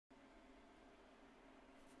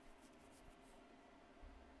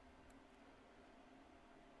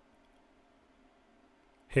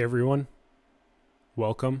Hey everyone,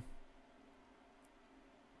 welcome.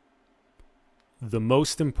 The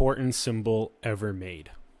most important symbol ever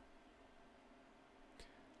made.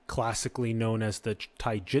 Classically known as the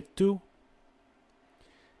Taijutsu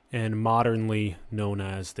and modernly known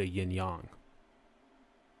as the Yin Yang.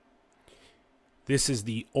 This is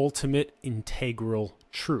the ultimate integral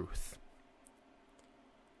truth.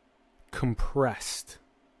 Compressed.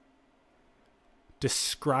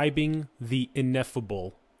 Describing the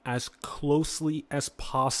ineffable as closely as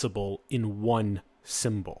possible in one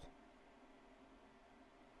symbol.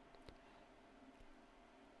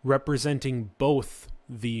 Representing both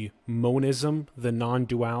the monism, the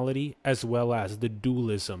non-duality, as well as the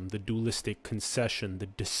dualism, the dualistic concession, the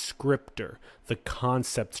descriptor, the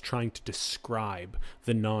concepts trying to describe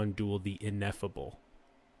the non-dual, the ineffable.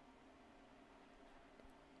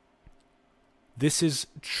 This is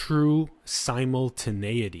true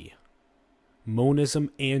simultaneity,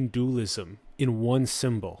 monism and dualism in one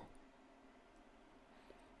symbol.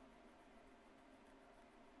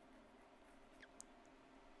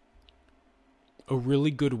 A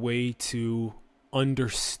really good way to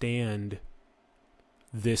understand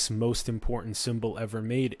this most important symbol ever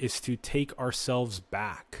made is to take ourselves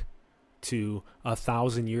back to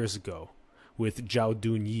 1,000 years ago with Zhao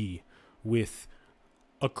Dunyi, with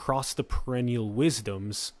across the perennial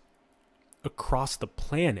wisdoms across the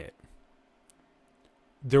planet.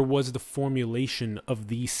 There was the formulation of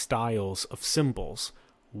these styles of symbols.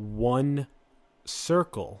 One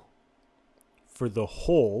circle for the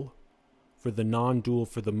whole, for the non-dual,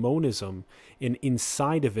 for the monism, and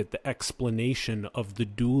inside of it the explanation of the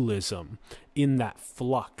dualism in that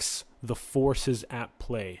flux, the forces at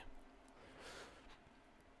play.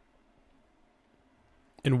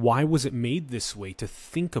 And why was it made this way? To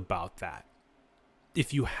think about that.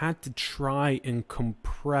 If you had to try and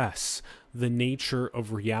compress the nature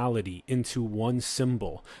of reality into one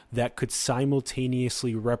symbol that could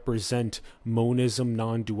simultaneously represent monism,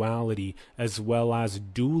 non-duality, as well as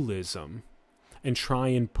dualism, and try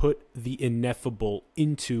and put the ineffable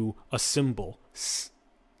into a symbol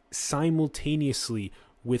simultaneously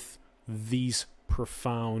with these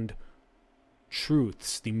profound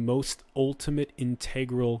truths, the most ultimate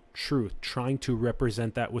integral truth, trying to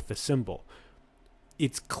represent that with a symbol,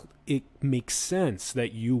 it makes sense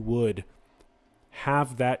that you would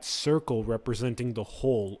have that circle representing the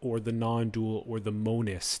whole, or the non-dual, or the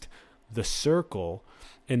monist, the circle,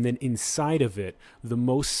 and then inside of it, the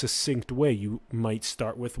most succinct way, you might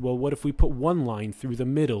start with, well, what if we put one line through the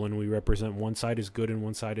middle and we represent one side as good and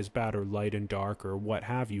one side as bad, or light and dark, or what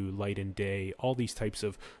have you, light and day, all these types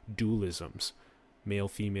of dualisms, male,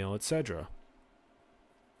 female, etc.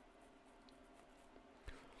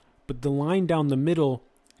 But the line down the middle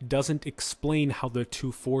doesn't explain how the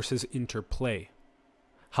two forces interplay,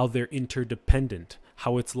 how they're interdependent,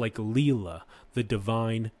 how it's like Leela, the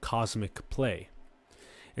divine cosmic play.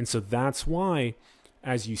 And so that's why,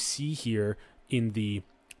 as you see here in the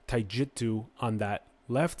Taijutsu on that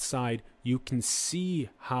left side, you can see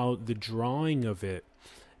how the drawing of it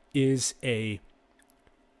is the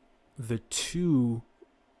two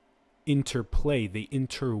interplay, they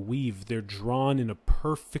interweave, they're drawn in a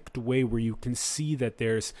perfect way where you can see that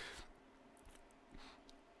there's,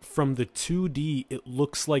 from the 2D, it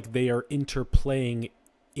looks like they are interplaying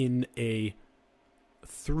in a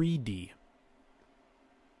 3D.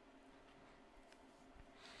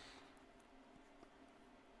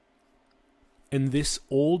 And this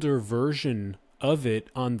older version of it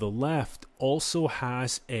on the left also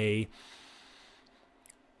has the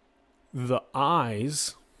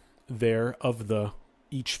eyes there of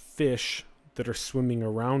each fish that are swimming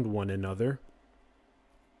around one another,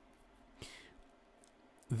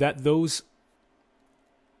 that those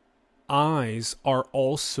eyes are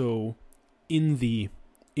also in the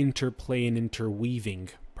interplay and interweaving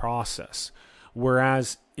process,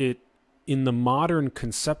 whereas in the modern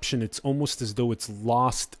conception, it's almost as though it's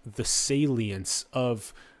lost the salience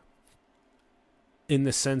of, in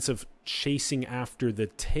the sense of chasing after the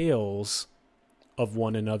tails of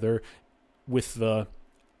one another, with the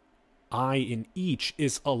eye in each,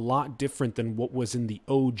 is a lot different than what was in the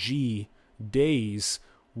OG days,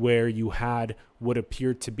 where you had what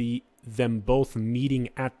appeared to be them both meeting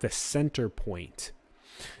at the center point.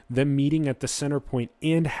 Them meeting at the center point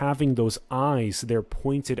and having those eyes, they're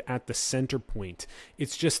pointed at the center point.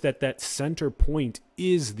 It's just that center point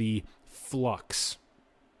is the flux.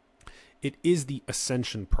 It is the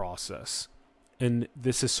ascension process. And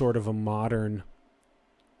this is sort of a modern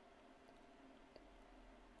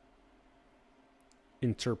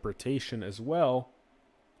interpretation as well,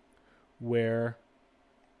 where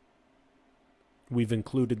we've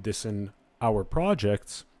included this in our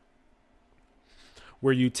projects,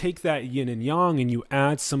 where you take that yin and yang and you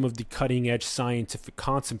add some of the cutting edge scientific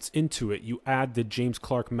concepts into it. You add the James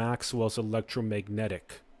Clerk Maxwell's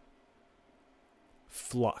electromagnetic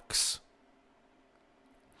flux.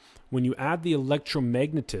 When you add the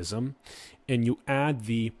electromagnetism and you add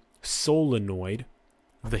the solenoid,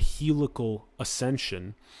 the helical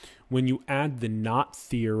ascension, when you add the not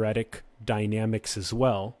theoretic dynamics as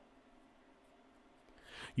well,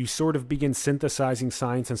 you sort of begin synthesizing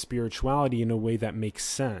science and spirituality in a way that makes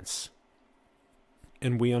sense.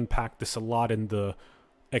 And we unpack this a lot in the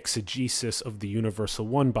Exegesis of the Universal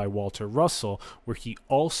One by Walter Russell, where he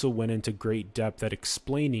also went into great depth at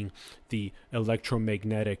explaining the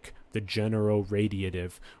electromagnetic, the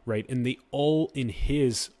generoradiative, right? And they all, in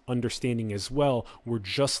his understanding as well, were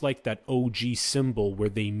just like that OG symbol where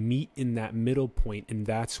they meet in that middle point, and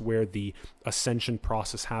that's where the ascension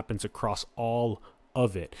process happens across all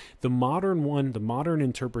of it. The modern one, the modern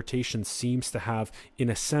interpretation seems to have, in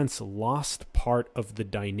a sense, lost part of the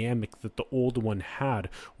dynamic that the old one had,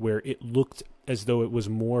 where it looked as though it was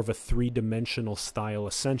more of a three-dimensional style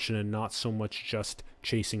ascension and not so much just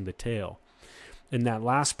chasing the tail. And that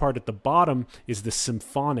last part at the bottom is the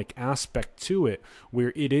symphonic aspect to it,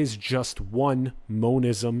 where it is just one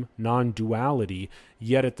monism, non-duality,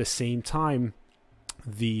 yet at the same time,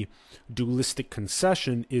 the dualistic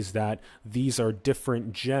concession is that these are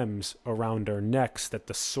different gems around our necks that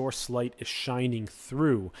the source light is shining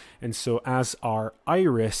through. And so as our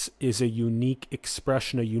iris is a unique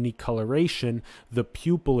expression, a unique coloration, the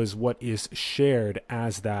pupil is what is shared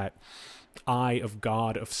as that eye of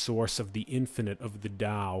God, of source, of the infinite, of the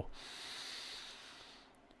Tao,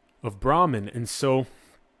 of Brahman. And so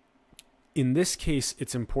in this case,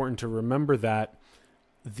 it's important to remember that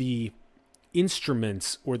the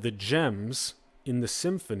instruments or the gems in the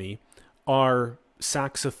symphony are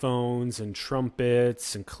saxophones and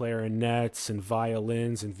trumpets and clarinets and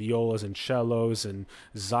violins and violas and cellos and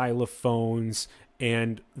xylophones,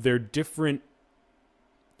 and they're different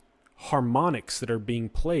harmonics that are being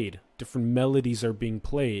played, different melodies are being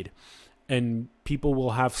played, and people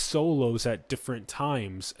will have solos at different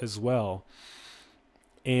times as well.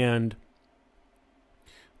 And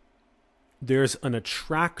there's an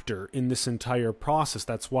attractor in this entire process.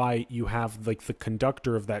 That's why you have like the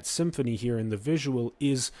conductor of that symphony here in the visual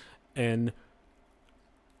is an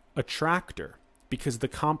attractor, because the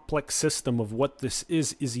complex system of what this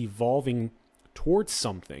is evolving towards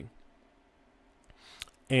something.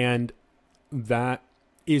 And that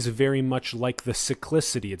is very much like the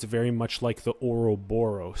cyclicity. It's very much like the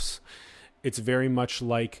Ouroboros. It's very much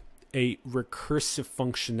like a recursive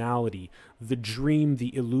functionality. The dream,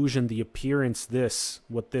 the illusion, the appearance,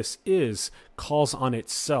 what this is, calls on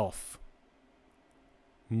itself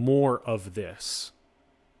more of this.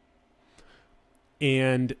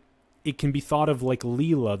 And it can be thought of like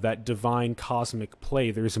Leela, that divine cosmic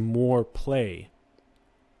play. There's more play.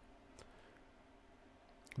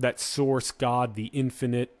 That source God, the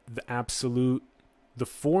infinite, the absolute, the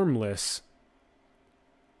formless,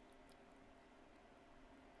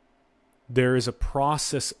 there is a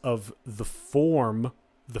process of the form,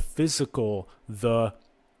 the physical, the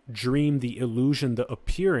dream, the illusion, the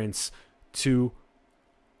appearance to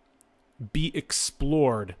be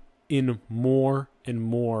explored in more and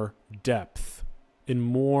more depth, in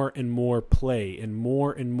more and more play, in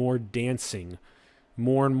more and more dancing,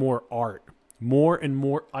 more and more art, more and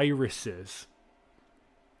more irises.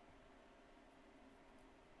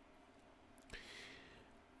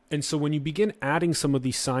 And so when you begin adding some of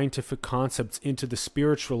these scientific concepts into the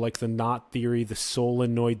spiritual, like the knot theory, the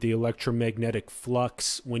solenoid, the electromagnetic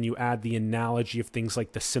flux, when you add the analogy of things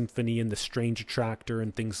like the symphony and the strange attractor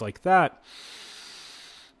and things like that,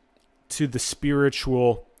 to the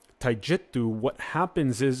spiritual taijutsu, what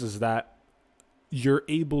happens is that you're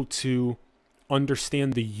able to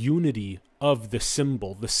understand the unity of the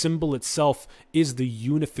symbol. The symbol itself is the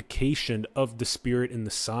unification of the spirit and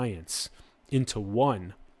the science into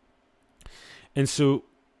one. And so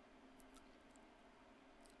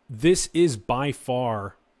this is by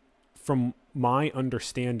far, from my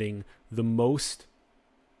understanding, the most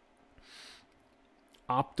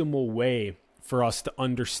optimal way for us to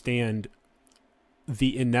understand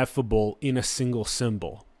the ineffable in a single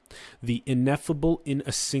symbol. The ineffable in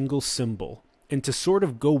a single symbol. And to sort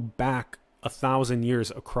of go back 1,000 years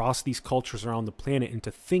across these cultures around the planet and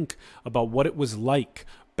to think about what it was like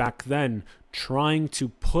back then, trying to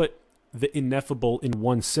put the ineffable in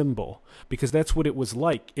one symbol, because that's what it was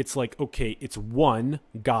like. It's like, okay, it's one,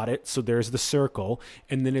 got it, so there's the circle,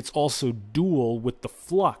 and then it's also dual with the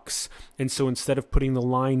flux. And so instead of putting the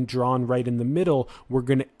line drawn right in the middle, we're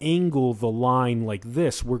going to angle the line like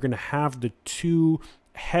this. We're going to have the two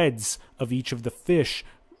heads of each of the fish,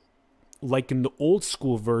 like in the old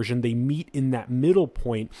school version, they meet in that middle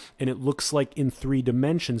point, and it looks like in 3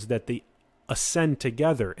 dimensions that they ascend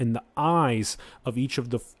together, and the eyes of each of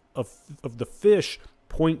the fish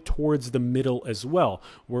point towards the middle as well,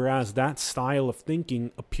 whereas that style of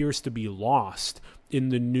thinking appears to be lost in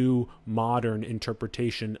the new modern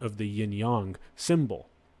interpretation of the yin-yang symbol.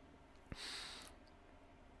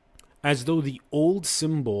 As though the old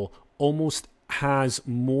symbol almost has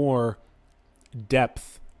more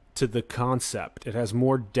depth to the concept. It has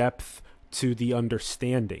more depth to the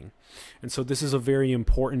understanding. And so this is a very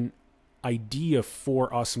important idea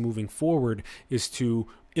for us moving forward, is to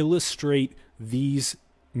illustrate these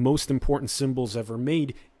most important symbols ever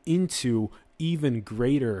made into even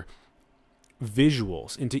greater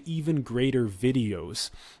visuals, into even greater videos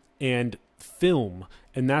and film.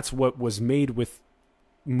 And that's what was made with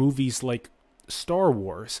movies like Star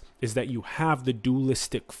Wars, is that you have the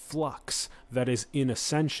dualistic flux that is in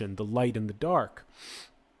ascension, the light and the dark.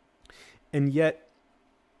 And yet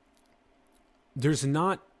there's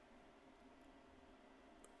not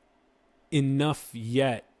enough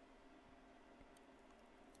yet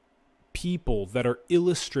people that are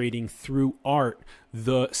illustrating through art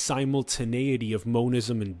the simultaneity of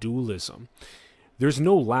monism and dualism. There's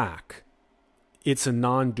no lack. It's a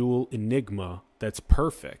non-dual enigma that's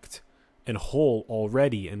perfect and whole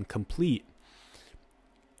already and complete,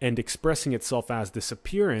 and expressing itself as this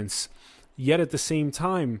appearance, yet at the same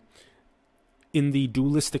time in the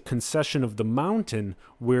dualistic concession of the mountain,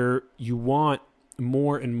 where you want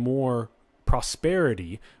more and more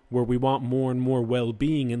prosperity, where we want more and more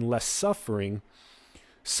well-being and less suffering,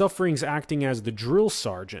 suffering's acting as the drill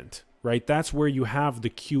sergeant, right? That's where you have the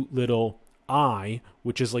cute little eye,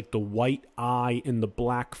 which is like the white eye in the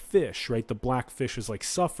black fish, right? The black fish is like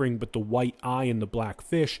suffering, but the white eye in the black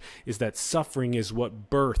fish is that suffering is what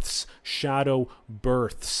births, shadow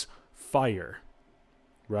births fire,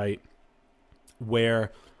 right?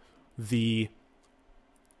 Where the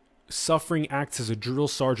suffering acts as a drill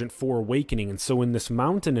sergeant for awakening. And so in this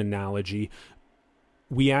mountain analogy,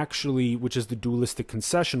 we actually, which is the dualistic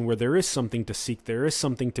concession, where there is something to seek, there is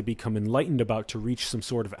something to become enlightened about, to reach some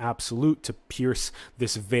sort of absolute, to pierce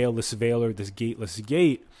this veilless veil or this gateless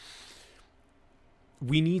gate,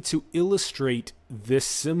 we need to illustrate this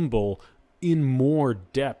symbol in more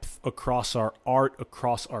depth across our art,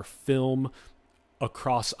 across our film,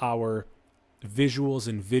 across our visuals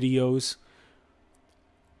and videos,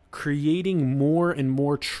 creating more and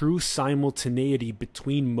more true simultaneity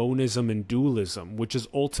between monism and dualism, which is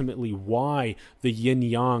ultimately why the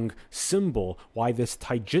yin-yang symbol, why this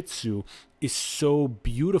taijutsu is so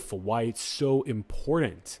beautiful, why it's so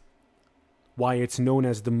important, why it's known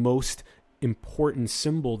as the most important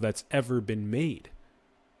symbol that's ever been made.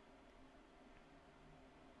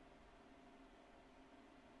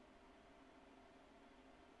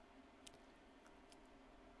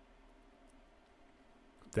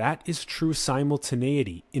 That is true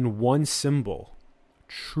simultaneity in one symbol.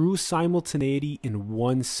 True simultaneity in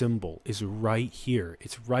one symbol is right here.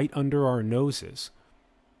 It's right under our noses.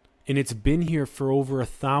 And it's been here for over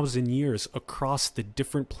 1,000 years across the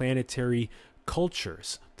different planetary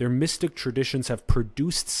cultures. Their mystic traditions have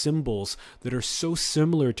produced symbols that are so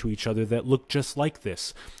similar to each other that look just like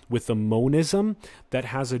this, with a monism that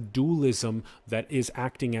has a dualism that is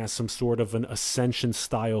acting as some sort of an ascension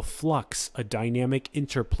style flux, a dynamic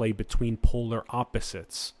interplay between polar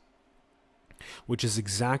opposites, which is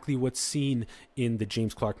exactly what's seen in the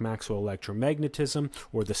James Clerk Maxwell electromagnetism,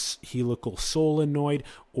 or the helical solenoid,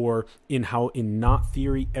 or in how in knot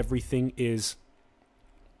theory everything is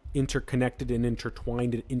interconnected and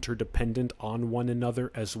intertwined and interdependent on one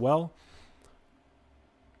another as well.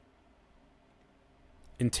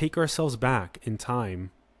 And take ourselves back in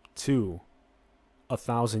time to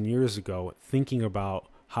 1,000 years ago, thinking about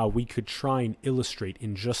how we could try and illustrate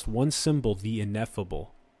in just one symbol the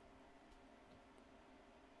ineffable.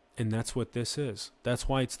 And that's what this is. That's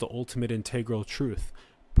why it's the ultimate integral truth.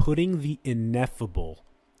 Putting the ineffable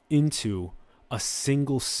into a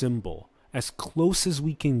single symbol, as close as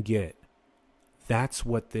we can get. That's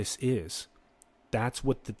what this is. That's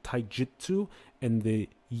what the taijutsu and the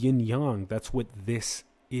yin-yang, that's what this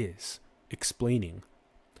is explaining.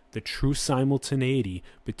 The true simultaneity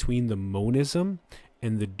between the monism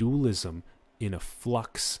and the dualism in a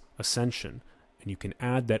flux ascension. And you can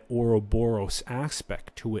add that Ouroboros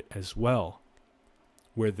aspect to it as well,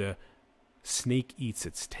 where the snake eats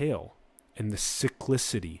its tail and the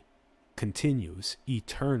cyclicity continues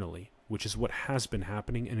eternally, which is what has been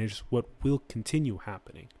happening and is what will continue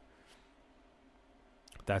happening.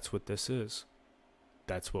 That's what this is.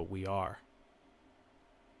 That's what we are.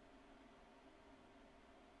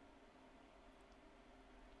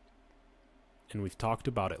 And we've talked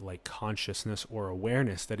about it like consciousness or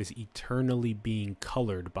awareness that is eternally being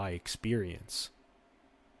colored by experience.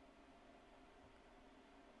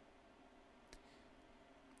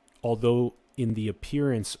 Although in the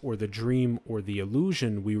appearance or the dream or the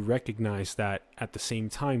illusion, we recognize that at the same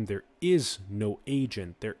time there is no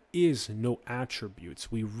agent, there is no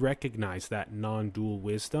attributes. We recognize that non-dual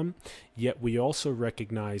wisdom, yet we also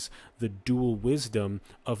recognize the dual wisdom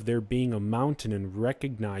of there being a mountain and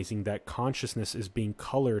recognizing that consciousness is being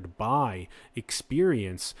colored by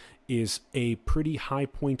experience is a pretty high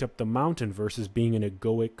point up the mountain versus being an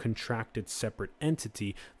egoic, contracted, separate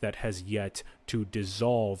entity that has yet to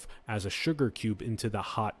dissolve as a sugar cube into the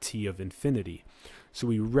hot tea of infinity. So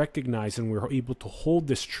we recognize and we're able to hold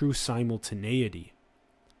this true simultaneity.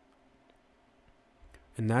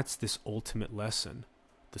 And that's this ultimate lesson,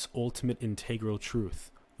 this ultimate integral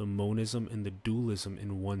truth, the monism and the dualism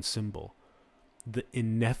in one symbol, the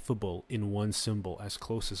ineffable in one symbol, as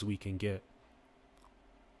close as we can get.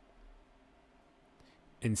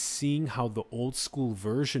 And seeing how the old school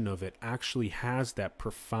version of it actually has that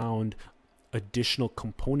profound additional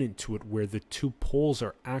component to it where the two poles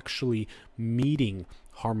are actually meeting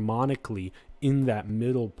harmonically in that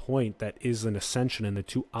middle point that is an ascension, and the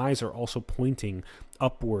two eyes are also pointing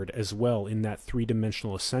upward as well in that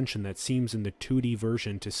three-dimensional ascension that seems in the 2D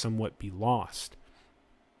version to somewhat be lost.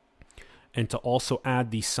 And to also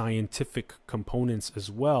add these scientific components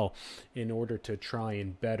as well in order to try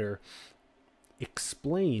and better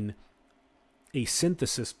explain a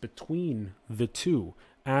synthesis between the two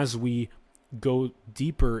as we go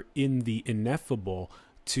deeper in the ineffable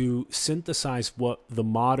to synthesize what the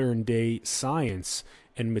modern day science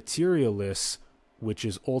and materialists, which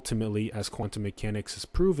is ultimately, as quantum mechanics is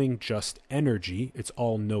proving, just energy, it's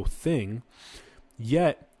all no thing,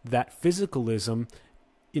 yet that physicalism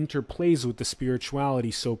interplays with the spirituality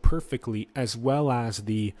so perfectly, as well as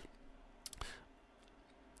the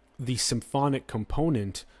symphonic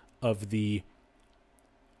component of the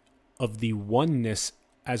oneness,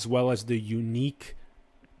 as well as the unique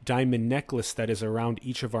diamond necklace that is around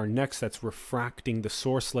each of our necks that's refracting the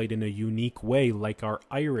source light in a unique way, like our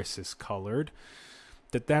iris is colored,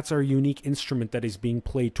 that's our unique instrument that is being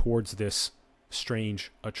played towards this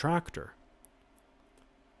strange attractor,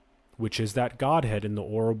 which is that Godhead in the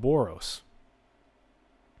Ouroboros.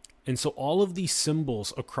 And so all of these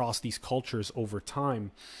symbols across these cultures over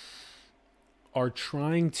time are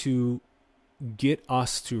trying to get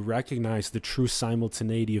us to recognize the true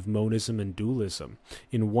simultaneity of monism and dualism.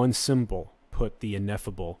 In one symbol, put the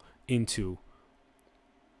ineffable into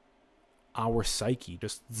our psyche,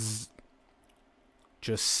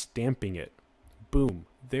 just stamping it. Boom,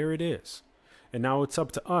 there it is. And now it's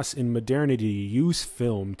up to us in modernity to use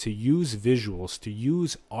film, to use visuals, to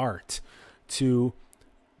use art, to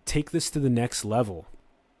take this to the next level.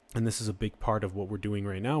 And this is a big part of what we're doing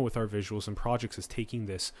right now with our visuals and projects, is taking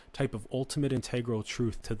this type of ultimate integral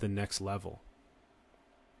truth to the next level.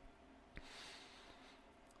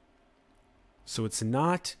 So it's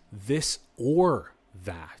not this or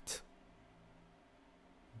that,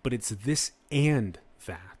 but it's this and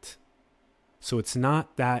that. So it's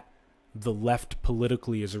not that the left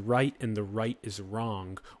politically is right and the right is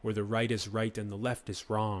wrong, or the right is right and the left is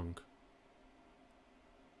wrong.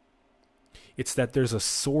 It's that there's a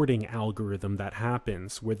sorting algorithm that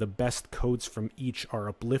happens where the best codes from each are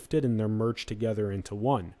uplifted and they're merged together into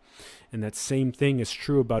one. And that same thing is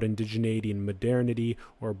true about indigeneity and modernity,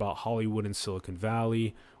 or about Hollywood and Silicon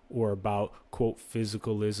Valley, or about, quote,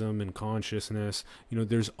 physicalism and consciousness. You know,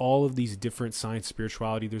 there's all of these different science,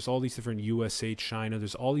 spirituality. There's all these different USA, China.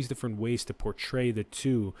 There's all these different ways to portray the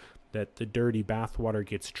two, that the dirty bathwater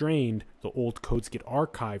gets drained, the old codes get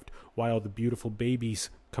archived, while the beautiful babies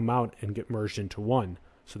come out and get merged into one.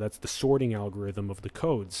 So that's the sorting algorithm of the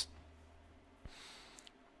codes.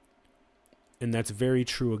 And that's very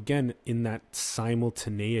true, again, in that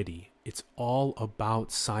simultaneity. It's all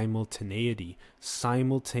about simultaneity.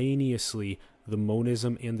 Simultaneously, the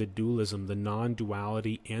monism and the dualism, the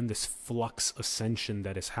non-duality and this flux ascension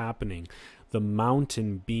that is happening. The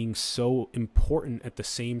mountain being so important at the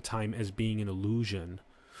same time as being an illusion.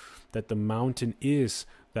 That the mountain is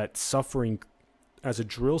that suffering as a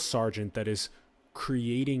drill sergeant that is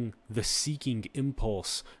creating the seeking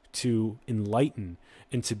impulse to enlighten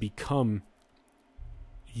and to become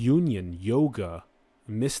union, yoga,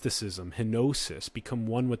 mysticism, henosis, become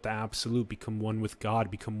one with the absolute, become one with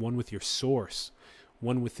God, become one with your source,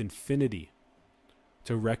 one with infinity.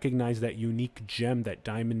 To recognize that unique gem, that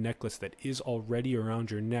diamond necklace that is already around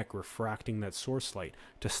your neck, refracting that source light.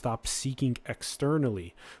 To stop seeking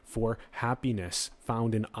externally for happiness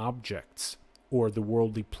found in objects or the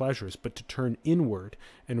worldly pleasures, but to turn inward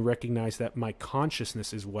and recognize that my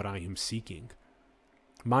consciousness is what I am seeking.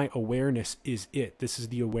 My awareness is it. This is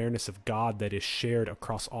the awareness of God that is shared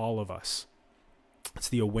across all of us. It's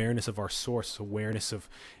the awareness of our source, awareness of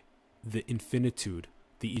the infinitude,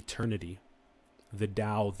 the eternity, the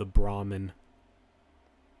Tao, the Brahman.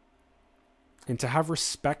 And to have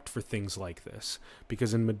respect for things like this,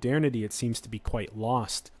 because in modernity it seems to be quite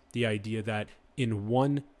lost, the idea that in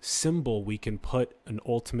one symbol we can put an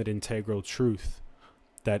ultimate integral truth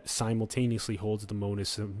that simultaneously holds the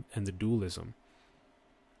monism and the dualism.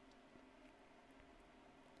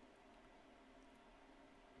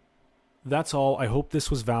 That's all. I hope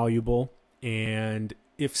this was valuable, and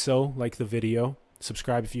if so, like the video,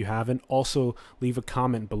 subscribe if you haven't. Also, leave a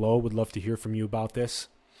comment below. Would love to hear from you about this.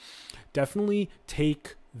 Definitely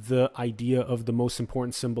take the idea of the most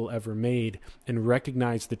important symbol ever made and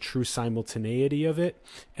recognize the true simultaneity of it,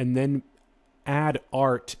 and then add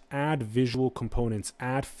art, add visual components,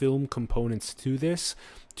 add film components to this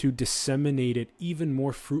to disseminate it even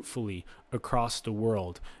more fruitfully across the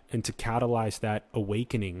world and to catalyze that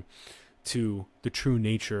awakening to the true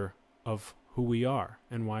nature of who we are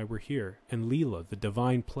and why we're here, and Leela, the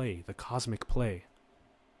divine play, the cosmic play.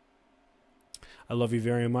 I love you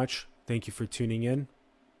very much. Thank you for tuning in,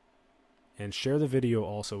 and share the video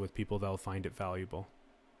also with people that will find it valuable.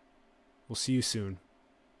 We'll see you soon.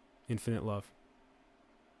 Infinite love.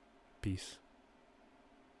 Peace.